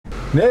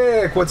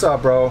Nick, what's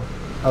up, bro?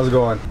 How's it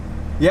going?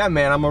 Yeah,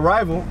 man, I'm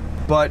arrival,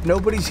 but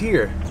nobody's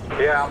here.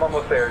 Yeah, I'm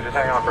almost there. Just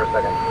hang on for a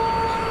second.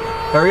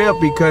 Hurry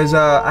up, because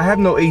I have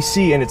no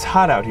AC and it's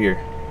hot out here.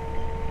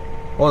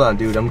 Hold on,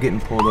 dude, I'm getting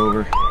pulled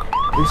over.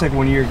 Looks like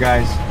one of your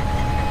guys.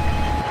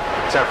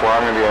 10-4,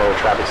 I'm gonna be a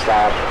traffic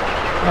stop.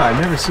 Oh, I've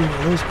never seen one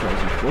of those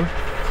cars before.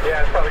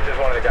 Yeah, it's probably just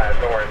one of the guys.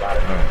 Don't worry about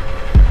it.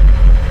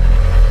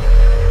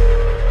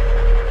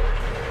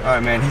 All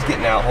right, man, he's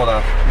getting out. Hold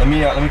on. Let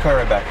me call you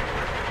right back.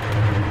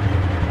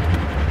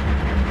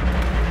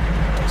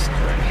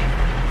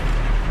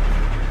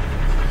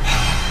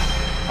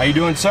 How you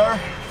doing, sir?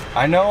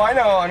 I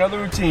know the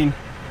routine.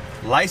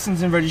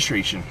 License and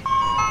registration.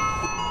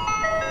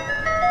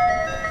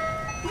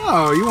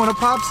 Oh, you want a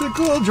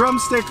popsicle,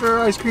 drumstick, or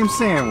ice cream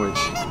sandwich?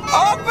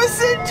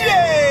 Officer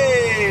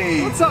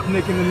J! What's up,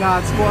 Nick and the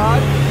Nod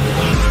Squad?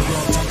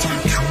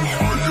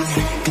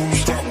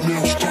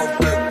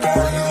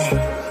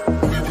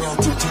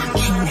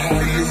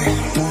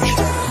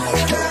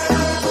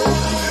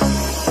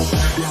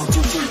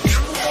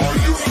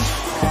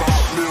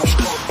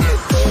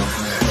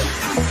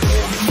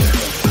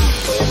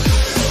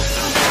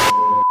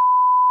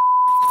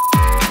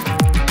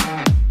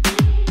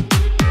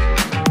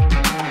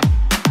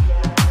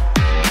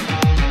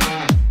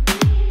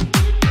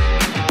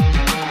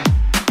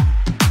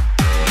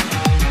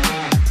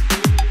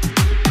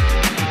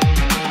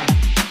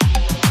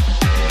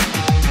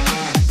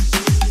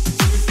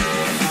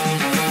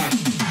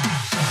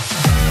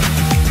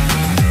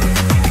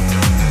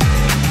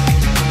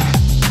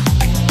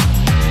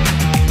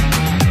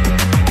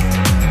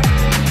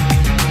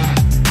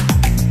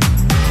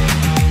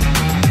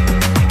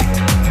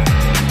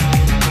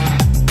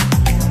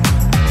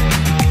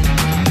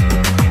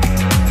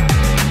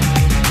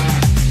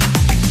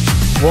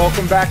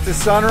 Welcome back to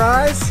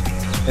Sunrise,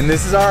 and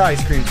this is our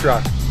ice cream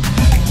truck.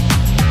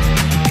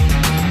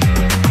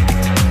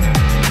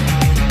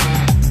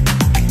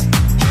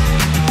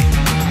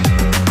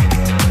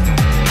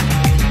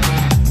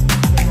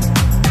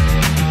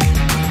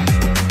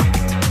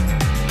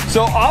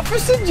 So,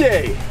 Officer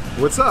J.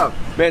 What's up?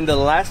 Man, the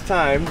last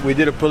time we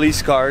did a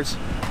police cars,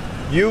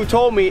 you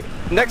told me,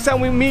 next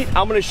time we meet,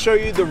 I'm gonna show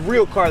you the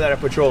real car that I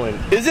patrol in.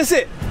 Is this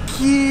it?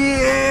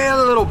 Yeah,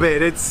 a little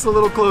bit. It's a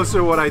little closer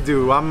to what I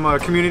do. I'm a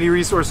community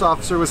resource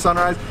officer with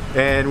Sunrise,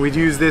 and we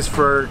use this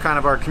for kind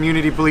of our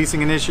community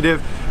policing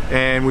initiative,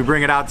 and we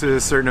bring it out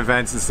to certain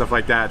events and stuff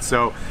like that.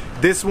 So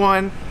this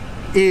one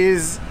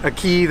is a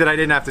key that I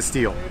didn't have to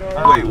steal.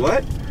 Wait,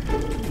 what?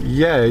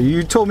 Yeah,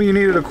 you told me you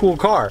needed a cool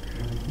car.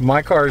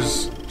 My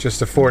car's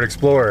just a Ford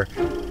Explorer.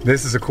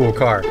 This is a cool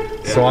car.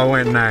 Yeah. So I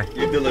went and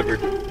You delivered.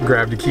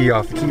 grabbed the key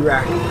off the key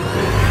rack.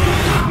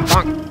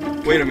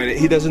 Wait a minute,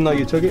 he doesn't know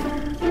you took it?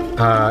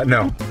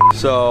 No.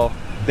 So,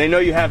 they know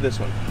you have this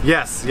one?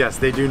 Yes,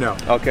 they do know.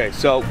 Okay,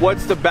 so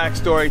what's the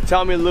backstory?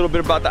 Tell me a little bit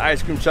about the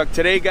ice cream truck.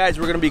 Today, guys,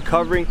 we're gonna be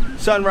covering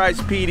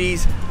Sunrise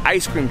PD's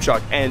ice cream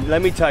truck. And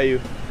let me tell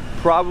you,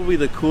 probably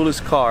the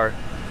coolest car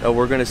that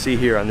we're gonna see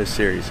here on this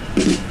series.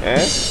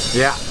 Eh?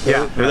 Yeah.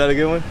 Was that a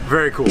good one?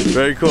 Very cool.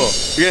 Very cool.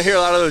 You're gonna hear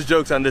a lot of those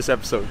jokes on this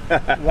episode.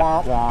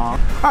 Wah, wah.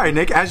 All right,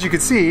 Nick, as you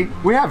can see,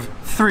 we have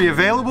 3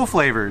 available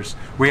flavors.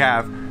 We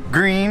have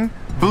green,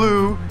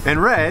 blue,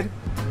 and red.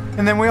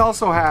 And then we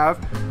also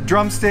have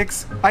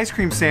drumsticks, ice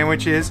cream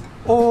sandwiches,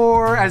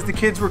 or as the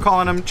kids were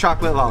calling them,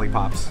 chocolate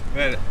lollipops.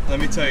 Man,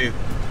 let me tell you,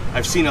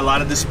 I've seen a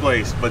lot of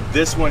displays, but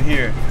this one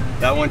here,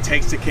 that one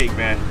takes the cake,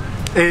 man.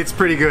 It's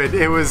pretty good.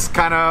 It was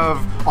kind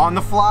of on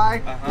the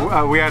fly.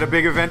 We had a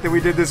big event that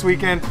we did this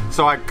weekend,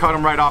 so I cut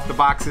them right off the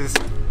boxes,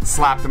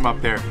 slapped them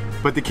up there.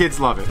 But the kids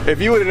love it. If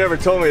you would have never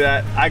told me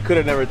that, I could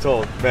have never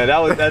told. Man,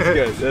 that's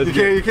good. That's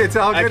you can't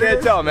tell how good I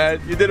can't tell,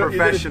 man. You did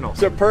a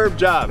superb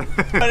job.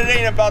 But it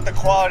ain't about the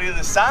quality of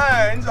the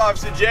signs,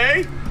 Officer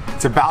J.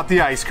 It's about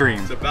the ice cream.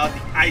 It's about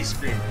the ice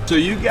cream. So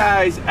you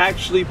guys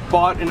actually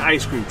bought an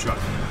ice cream truck?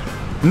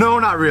 No,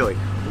 not really.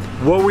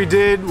 What we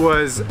did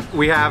was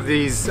we have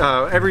these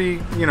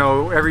every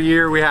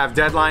year we have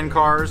deadline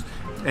cars,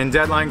 and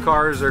deadline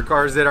cars are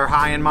cars that are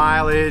high in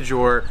mileage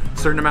or a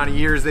certain amount of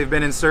years they've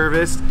been in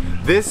service.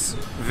 This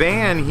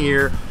van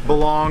here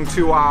belonged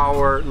to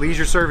our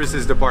leisure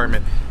services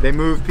department. They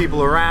moved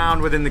people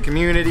around within the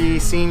community,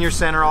 senior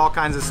center, all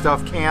kinds of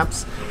stuff,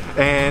 camps,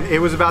 and it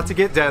was about to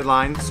get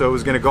deadline, so it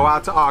was going to go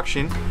out to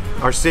auction.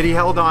 Our city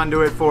held on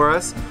to it for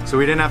us, so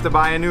we didn't have to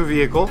buy a new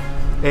vehicle,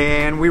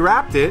 and we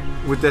wrapped it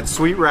with that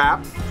sweet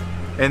wrap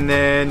and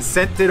then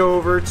sent it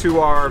over to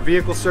our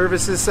vehicle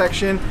services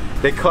section.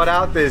 They cut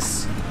out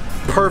this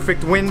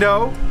perfect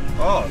window.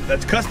 Oh,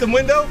 that's custom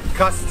window?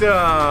 Custom.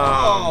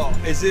 Oh,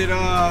 is it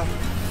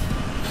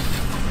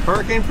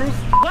hurricane proof?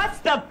 What's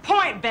the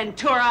point,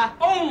 Ventura?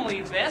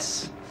 Only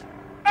this.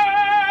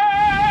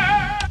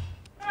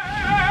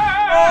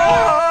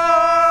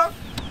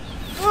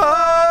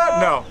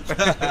 No.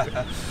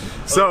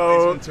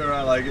 So, Ventura,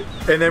 I like it.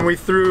 And then we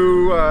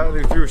threw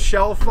a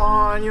shelf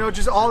on,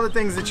 just all the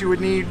things that you would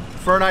need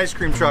for an ice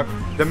cream truck.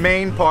 The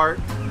main part,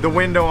 the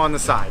window on the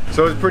side.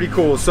 So it's pretty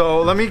cool.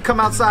 So let me come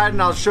outside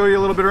and I'll show you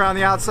a little bit around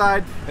the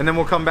outside, and then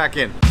we'll come back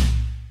in.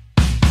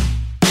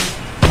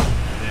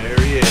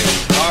 There he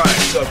is. All right,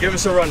 so give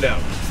us a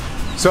rundown.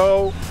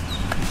 So,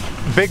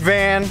 big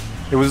van.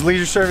 It was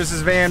Leisure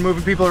Services van,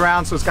 moving people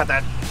around, so it's got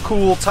that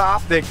cool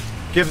top that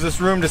gives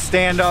us room to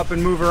stand up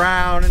and move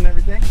around and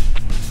everything.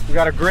 We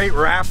got a great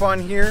wrap on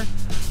here.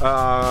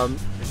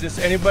 Is this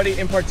anybody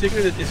in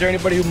particular? Is there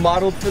anybody who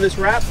modeled for this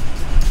wrap?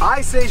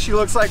 I say she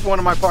looks like one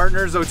of my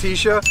partners,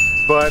 Otisha,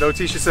 but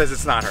Otisha says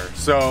it's not her.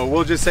 So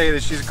we'll just say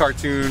that she's a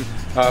cartoon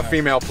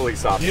female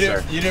police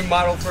officer. You didn't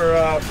model for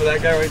that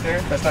guy right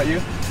there? That's not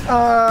you?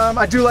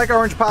 I do like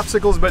orange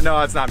popsicles, but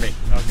no, it's not me.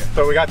 Okay.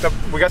 So we got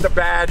the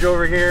badge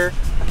over here,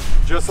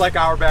 just like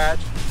our badge.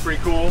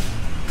 Pretty cool.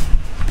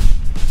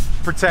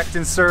 Protect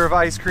and serve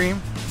ice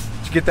cream.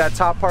 Did you get that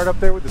top part up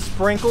there with the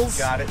sprinkles?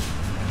 Got it.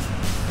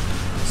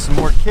 Some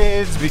more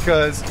kids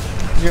because,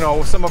 you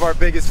know, some of our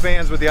biggest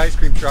fans with the ice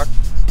cream truck.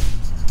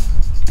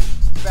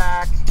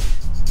 Back,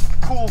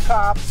 Cool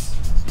Cops,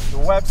 the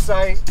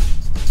website.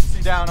 You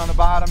see down on the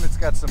bottom, it's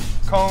got some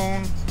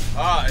cone.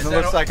 It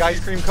looks like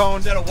ice cream cone.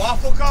 Is that a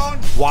waffle cone?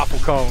 Waffle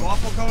cone.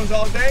 Waffle cones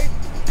all day?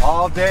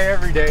 All day,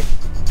 every day.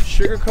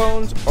 Sugar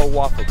cones or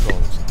waffle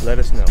cones? Let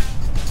us know.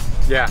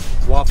 Yeah,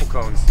 waffle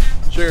cones.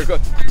 Sugar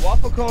cones.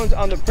 Waffle cones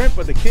on the print,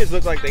 but the kids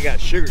look like they got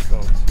sugar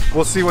cones.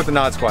 We'll see what the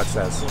Nod Squad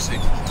says. We'll see.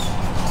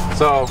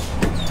 So,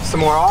 some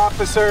more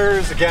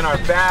officers. Again, our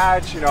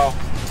badge, you know,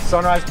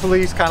 Sunrise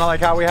Police, kind of like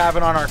how we have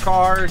it on our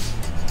cars.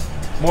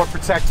 More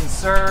protect and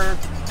serve.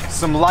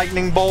 Some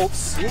lightning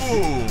bolts.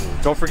 Ooh.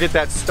 Don't forget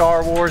that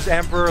Star Wars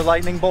Emperor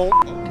lightning bolt.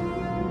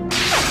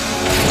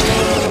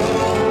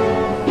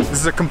 This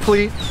is a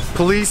complete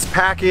police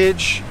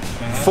package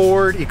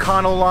Ford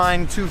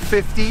Econoline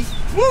 250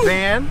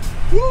 van.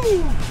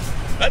 Woo!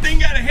 That thing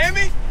got a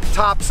Hemi?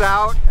 Tops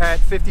out at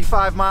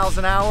 55 miles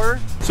an hour.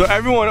 So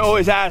everyone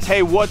always asks,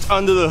 hey, what's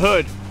under the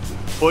hood?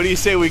 What do you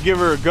say we give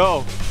her a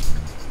go?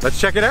 Let's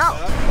check it out.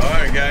 All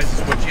right, guys, this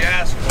is what you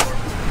asked for.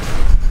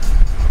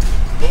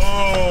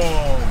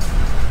 Boom!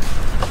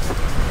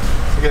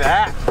 Look at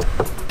that.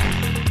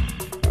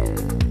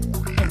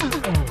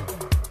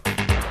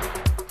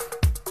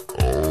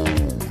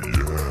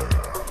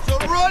 So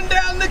run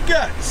down the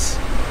guts.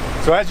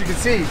 So as you can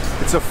see,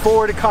 it's a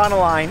Ford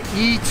Econoline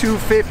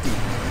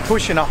E250,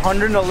 pushing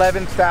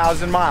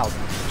 111,000 miles.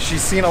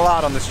 She's seen a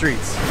lot on the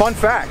streets. Fun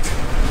fact,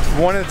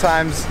 one of the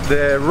times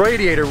the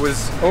radiator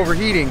was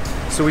overheating,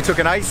 so we took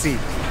an icy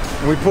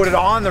and we put it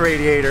on the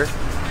radiator.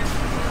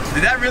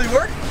 Did that really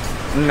work?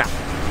 No,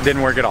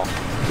 didn't work at all.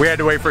 We had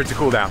to wait for it to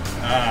cool down.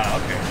 Ah,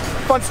 okay.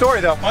 Fun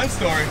story though. Fun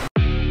story.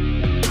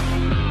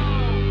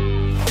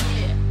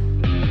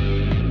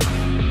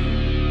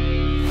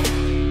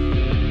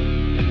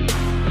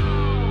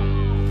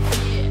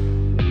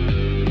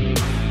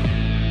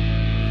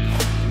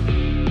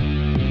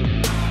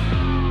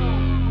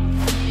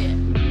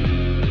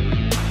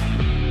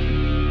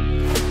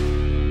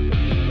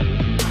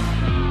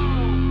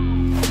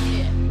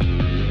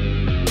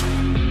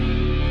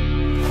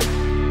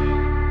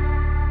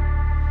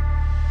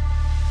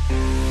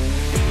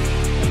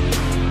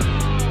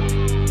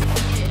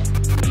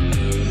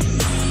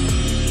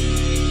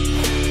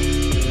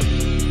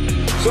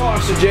 So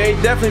Officer Jay,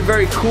 definitely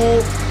very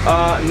cool.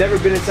 Never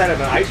been inside of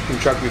an ice cream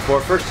truck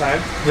before, first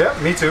time. Yeah,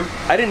 me too.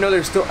 I didn't know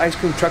there's still ice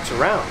cream trucks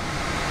around.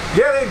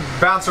 Yeah, they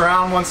bounce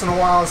around once in a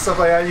while and stuff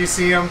like that. You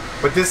see them,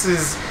 but this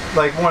is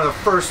like one of the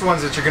first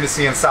ones that you're going to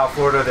see in South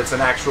Florida that's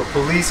an actual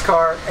police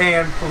car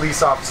and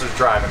police officers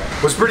driving it.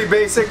 It was pretty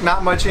basic,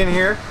 not much in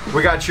here.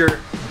 We got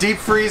your deep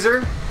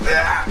freezer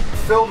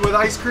filled with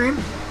ice cream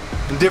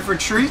and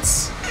different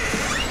treats.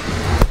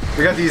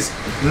 We got these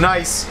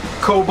nice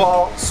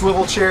cobalt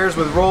swivel chairs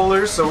with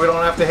rollers so we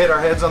don't have to hit our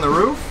heads on the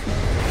roof.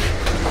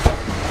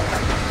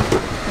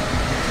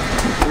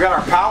 We got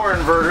our power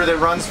inverter that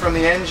runs from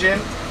the engine,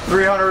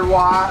 300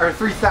 watt or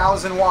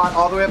 3000 watt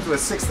all the way up to a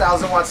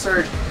 6000 watt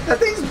surge. That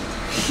thing's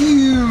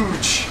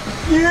huge,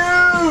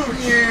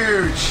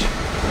 huge,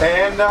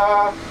 and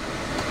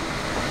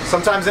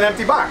sometimes an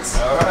empty box.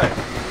 All right.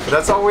 But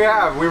that's all we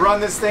have. We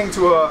run this thing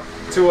to a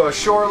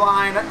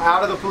shoreline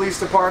out of the police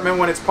department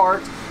when it's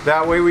parked.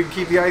 That way we can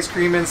keep the ice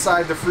cream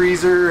inside the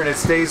freezer and it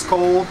stays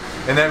cold.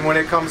 And then when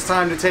it comes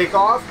time to take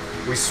off,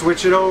 we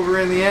switch it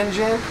over in the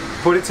engine,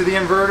 put it to the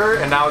inverter,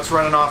 and now it's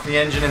running off the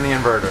engine and the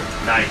inverter.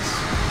 Nice.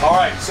 All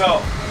right, so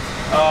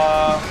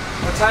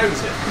what time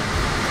is it?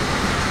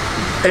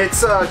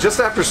 It's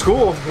just after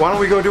school. Why don't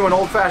we go do an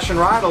old-fashioned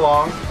ride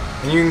along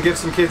and you can give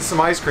some kids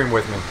some ice cream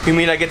with me. You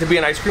mean I get to be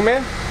an ice cream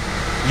man?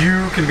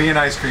 You can be an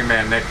ice cream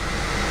man, Nick.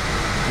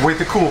 With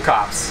the cool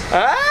cops.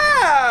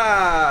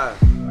 Ah!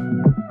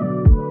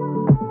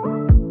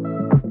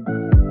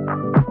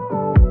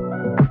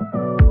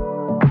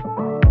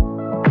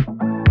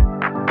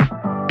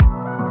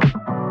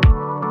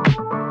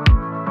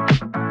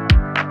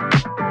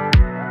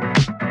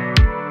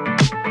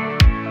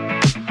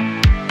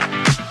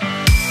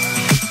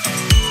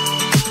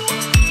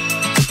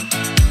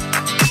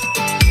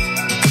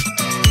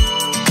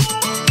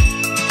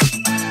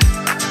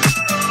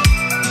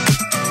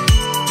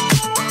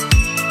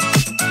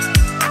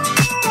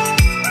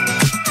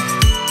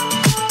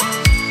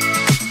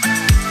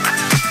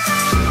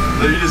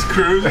 So you're just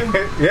cruising?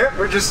 Yeah,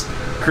 we're just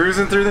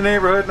cruising through the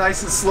neighborhood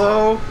nice and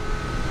slow.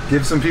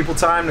 Give some people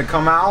time to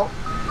come out.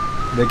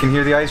 They can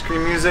hear the ice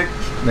cream music.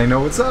 They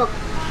know what's up.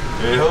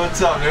 They know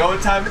what's up. They know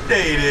what time of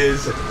day it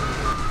is.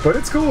 But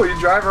it's cool. You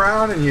drive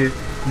around and you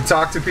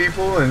talk to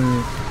people,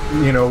 and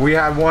you know, we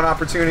had one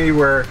opportunity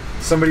where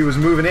somebody was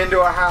moving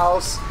into a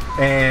house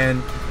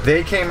and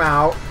they came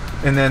out,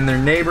 and then their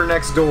neighbor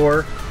next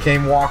door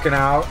came walking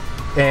out,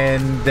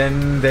 and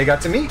then they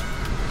got to meet.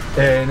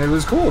 And it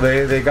was cool.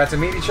 They got to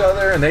meet each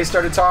other and they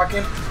started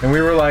talking, and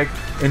we were like,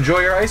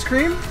 enjoy your ice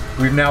cream.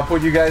 We've now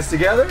put you guys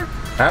together.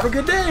 Have a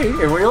good day.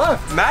 And we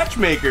left.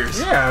 Matchmakers.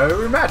 Yeah,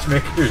 we're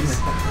matchmakers.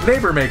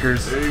 Neighbor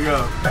makers. There you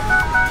go.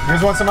 You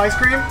guys want some ice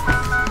cream?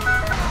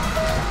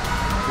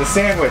 The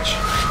sandwich.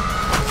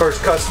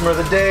 First customer of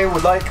the day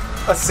would like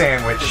a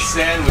sandwich. A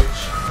sandwich.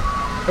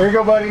 Here you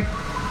go, buddy.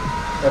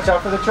 Watch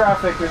out for the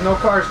traffic. There's no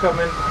cars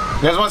coming.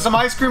 You guys want some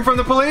ice cream from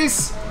the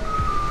police?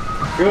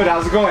 Good,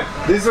 how's it going?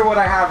 These are what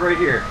I have right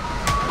here.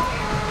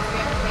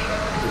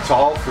 It's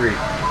all free.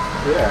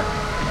 Yeah.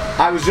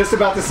 I was just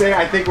about to say,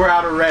 I think we're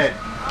out of red.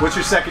 What's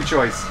your second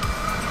choice?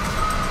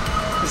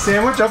 The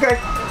sandwich? Okay.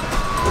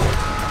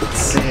 Let's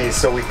see,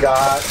 so we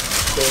got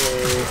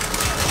a...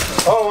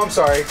 Oh, I'm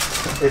sorry.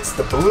 It's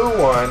the blue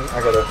one.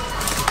 I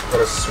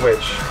gotta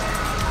switch.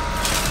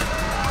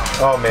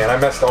 Oh man, I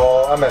messed it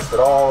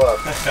all up.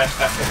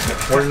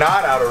 We're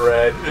not out of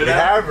red. We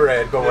have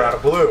red, but we're out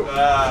of blue.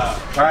 All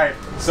right,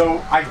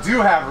 so I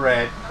do have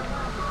red,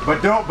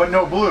 but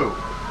no blue.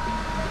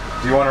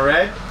 Do you want a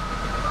red?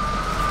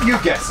 You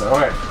guess so. All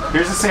right,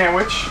 here's a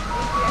sandwich.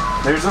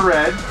 There's a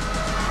red.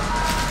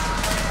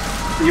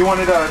 You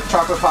wanted a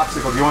chocolate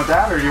popsicle. Do you want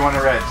that, or do you want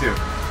a red too?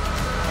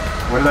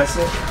 What did I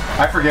say?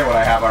 I forget what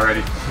I have already.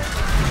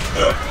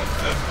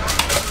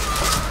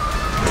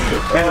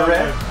 And the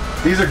red?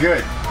 These are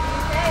good.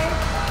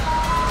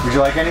 Would you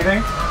like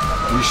anything?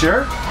 You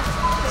sure?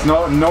 It's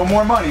no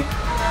more money.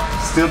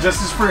 Still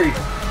just as free.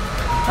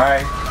 All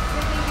right.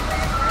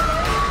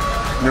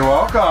 You're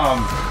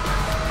welcome.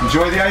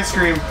 Enjoy the ice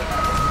cream.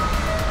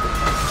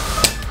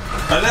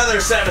 Another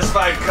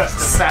satisfied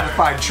customer.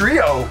 Satisfied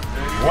trio.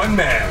 One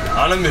man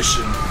on a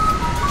mission.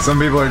 Some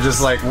people are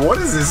just like, what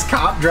is this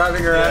cop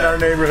driving around our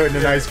neighborhood in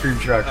an ice cream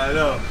truck? I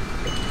know.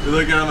 You're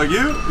looking at him like,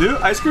 you,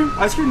 ice cream?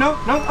 Ice cream? No,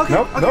 okay,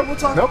 nope, okay, nope, we'll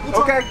talk. Nope, we'll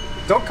talk. okay.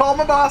 Don't call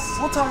my boss.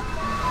 We'll talk.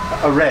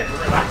 A red.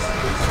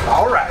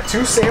 All right,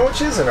 2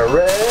 sandwiches and a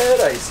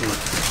red icy.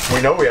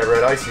 We know we have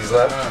red ices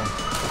left.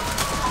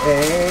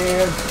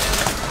 And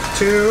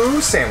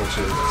 2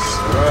 sandwiches.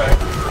 All right.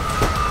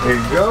 There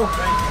you go.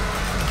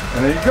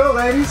 And there you go,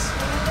 ladies.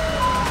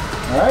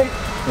 All right,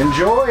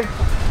 enjoy.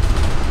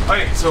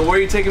 Okay, so where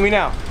are you taking me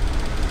now?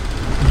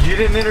 You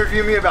didn't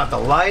interview me about the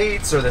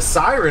lights or the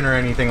siren or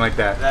anything like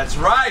that. That's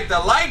right, the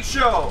light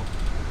show.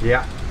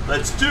 Yeah.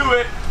 Let's do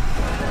it.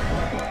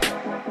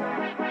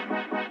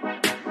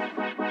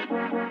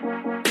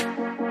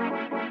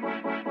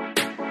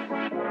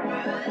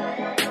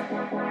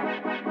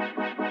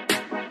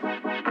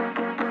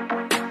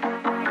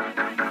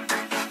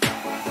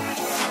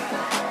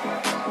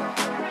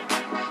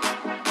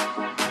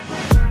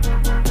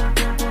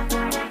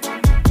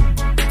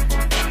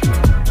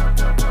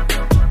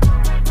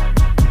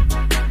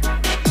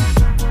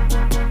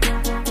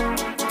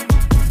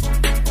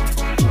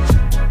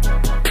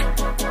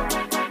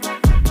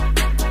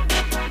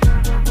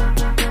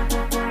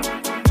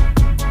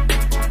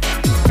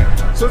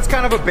 So it's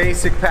kind of a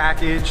basic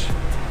package.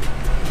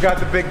 We've got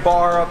the big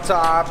bar up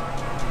top.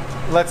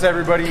 Lets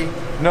everybody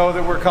know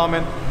that we're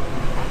coming.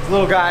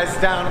 Little guys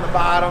down on the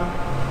bottom.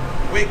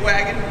 Wig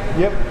wagon.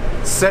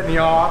 Yep, setting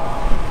you off.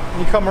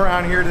 You come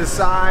around here to the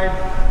side.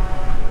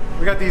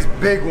 We got these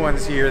big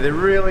ones here that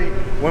really,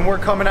 when we're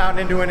coming out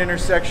into an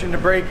intersection to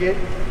break it,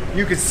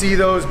 you can see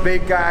those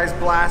big guys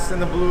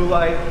blasting the blue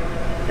light,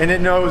 and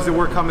it knows that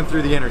we're coming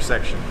through the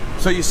intersection.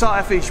 So you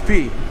saw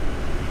FHP.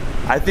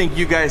 I think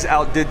you guys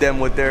outdid them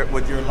with your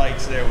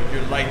lights there, with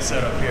your light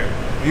setup here.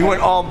 You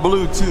went all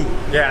blue too.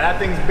 Yeah, that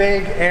thing's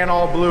big and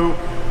all blue,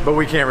 but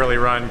we can't really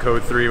run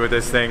code 3 with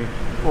this thing.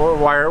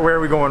 Where are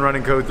we going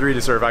running code 3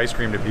 to serve ice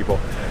cream to people?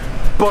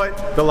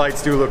 But the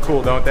lights do look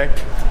cool, don't they?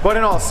 But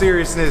in all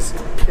seriousness,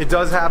 it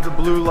does have the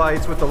blue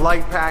lights with the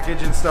light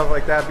package and stuff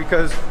like that,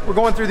 because we're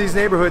going through these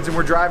neighborhoods and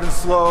we're driving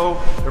slow.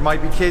 There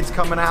might be kids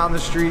coming out in the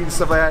street and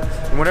stuff like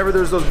that. And whenever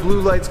there's those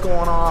blue lights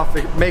going off,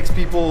 it makes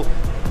people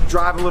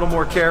drive a little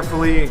more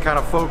carefully and kind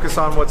of focus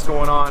on what's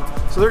going on.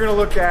 So they're gonna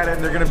look at it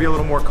and they're gonna be a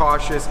little more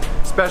cautious,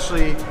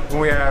 especially when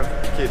we have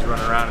kids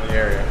running around in the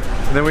area.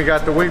 And then we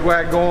got the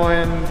wigwag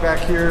going back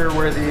here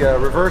where the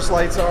reverse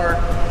lights are.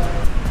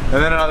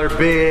 And then another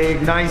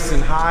big, nice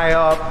and high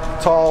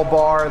up, tall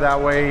bar.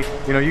 That way,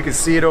 you know, you can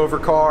see it over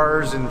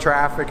cars and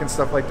traffic and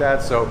stuff like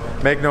that. So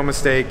make no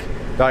mistake,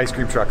 the ice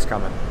cream truck's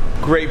coming.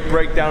 Great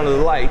breakdown of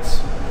the lights.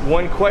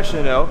 One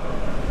question though,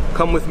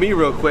 come with me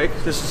real quick.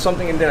 This is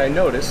something that I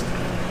noticed.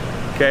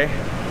 Okay,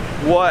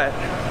 what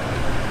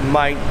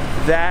might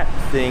that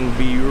thing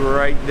be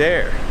right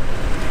there?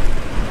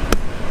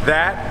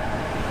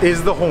 That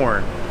is the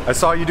horn. I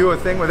saw you do a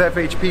thing with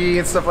FHP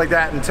and stuff like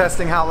that and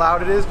testing how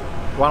loud it is.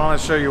 Why don't I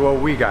show you what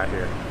we got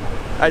here?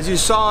 As you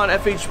saw on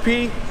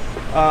FHP,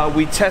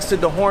 we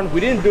tested the horn.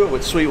 We didn't do it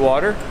with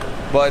Sweetwater,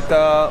 but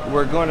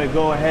we're gonna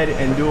go ahead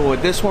and do it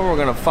with this one. We're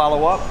gonna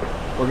follow up.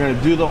 We're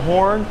gonna do the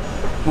horn,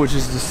 which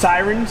is the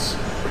sirens.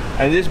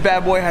 And this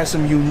bad boy has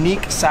some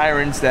unique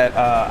sirens that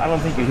I don't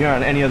think you hear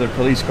on any other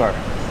police car.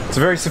 It's a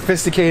very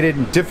sophisticated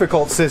and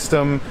difficult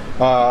system.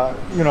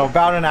 You know,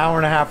 about an hour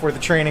and a half worth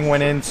of training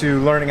went into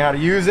learning how to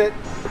use it.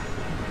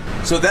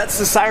 So that's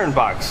the siren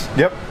box.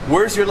 Yep.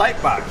 Where's your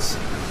light box?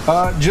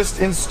 Just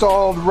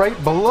installed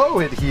right below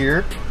it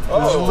here.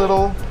 There's a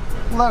little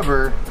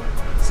lever.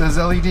 It says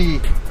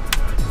LED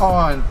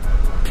on.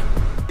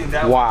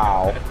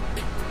 Wow.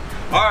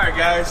 All right,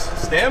 guys,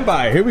 stand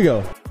by. Here we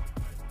go.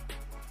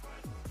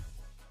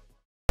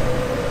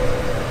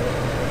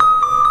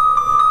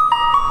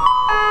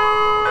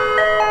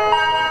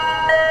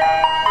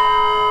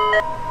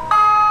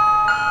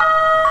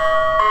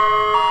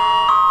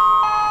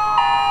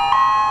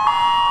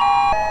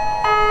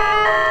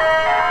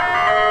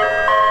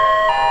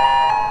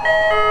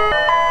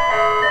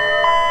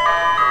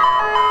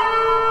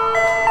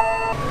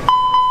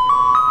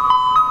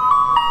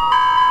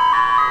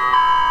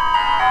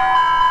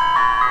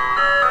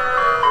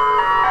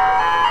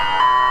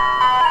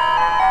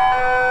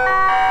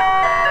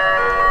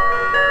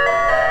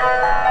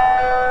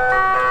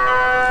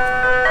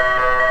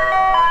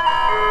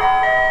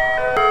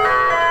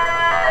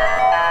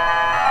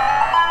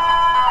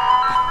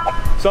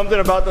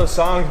 Something about those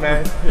songs,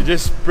 man, it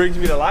just brings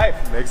me to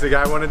life. Makes the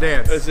guy want to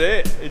dance. That's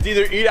it. It's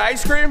either eat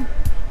ice cream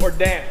or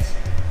dance.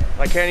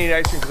 I can't eat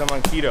ice cream because I'm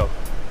on keto.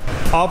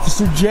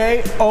 Officer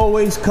J,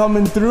 always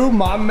coming through,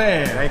 my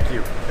man. Thank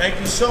you. Thank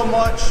you so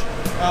much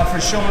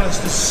for showing us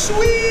the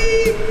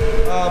sweet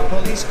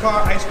police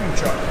car ice cream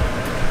truck.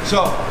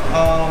 So,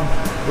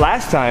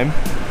 last time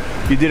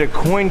you did a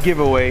coin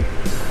giveaway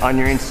on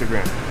your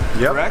Instagram,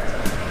 correct?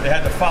 They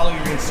had to follow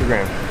your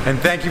Instagram. And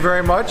thank you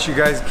very much. You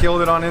guys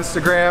killed it on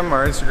Instagram.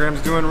 Our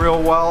Instagram's doing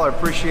real well. I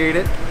appreciate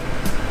it.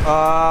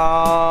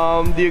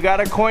 Do you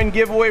got a coin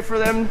giveaway for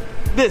them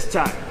this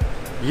time?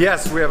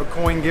 Yes, we have a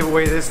coin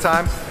giveaway this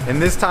time.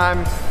 And this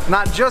time,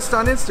 not just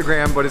on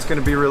Instagram, but it's gonna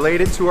be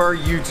related to our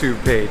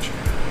YouTube page.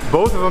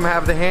 Both of them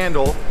have the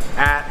handle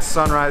at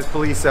Sunrise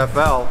Police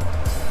FL,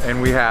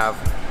 and we have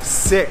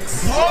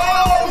 6.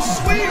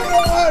 Oh,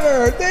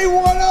 Sweetwater! They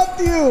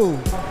one-upped you!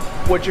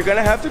 What you're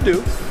gonna have to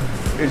do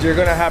is you're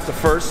gonna have to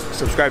first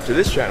subscribe to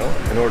this channel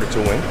in order to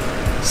win.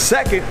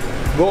 Second,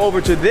 go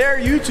over to their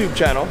YouTube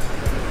channel,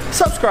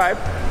 subscribe,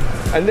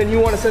 and then you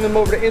want to send them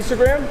over to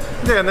Instagram?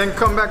 Yeah, and then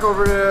come back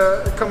over,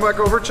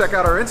 check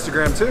out our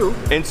Instagram too.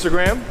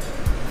 Instagram,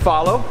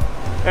 follow,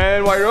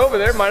 and while you're over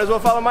there, might as well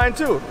follow mine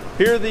too.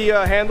 Here are the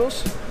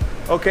handles.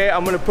 Okay,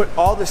 I'm gonna put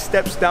all the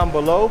steps down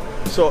below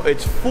so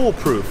it's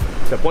foolproof.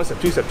 Step 1,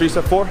 step 2, step 3,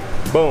 step 4,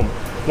 boom.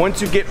 Once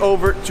you get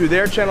over to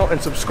their channel and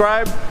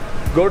subscribe,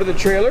 go to the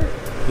trailer.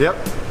 Yep.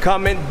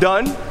 Comment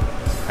done,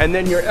 and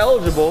then you're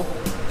eligible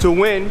to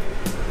win.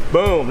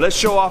 Boom, let's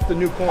show off the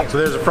new coin. So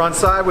there's a front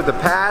side with the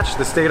patch,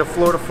 the state of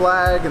Florida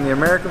flag and the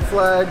American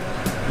flag.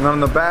 And on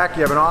the back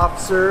you have an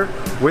officer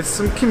with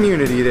some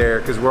community there,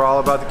 because we're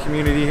all about the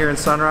community here in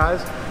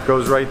Sunrise.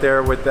 Goes right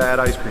there with that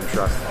ice cream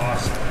truck.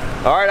 Awesome.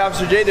 All right,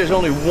 Officer J, there's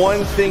only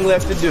one thing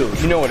left to do.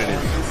 You know what it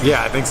is.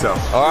 Yeah, I think so.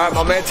 All right,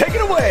 my man, take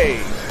it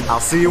away. I'll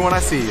see you when I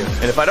see you.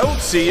 And if I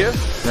don't see you,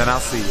 then I'll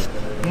see you.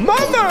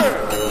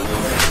 Mother!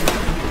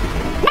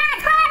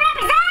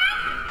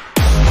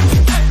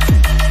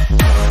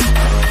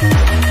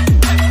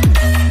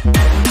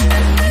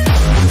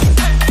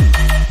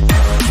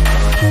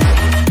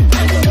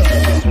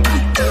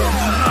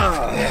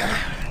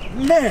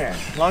 Man,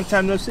 long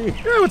time no see.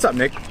 Yeah, what's up,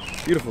 Nick?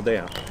 Beautiful day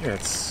out. Yeah,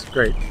 it's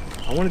great.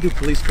 I want to do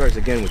police cars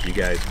again with you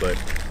guys, but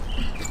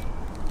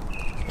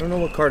I don't know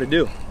what car to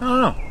do. I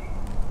don't know.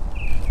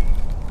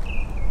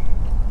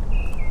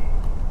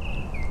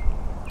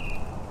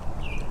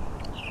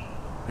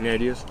 Any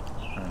ideas?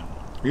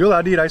 Are you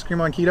allowed to eat ice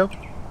cream on keto?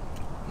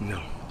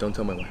 No, don't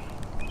tell my wife.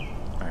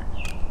 All right.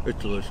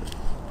 It's delicious.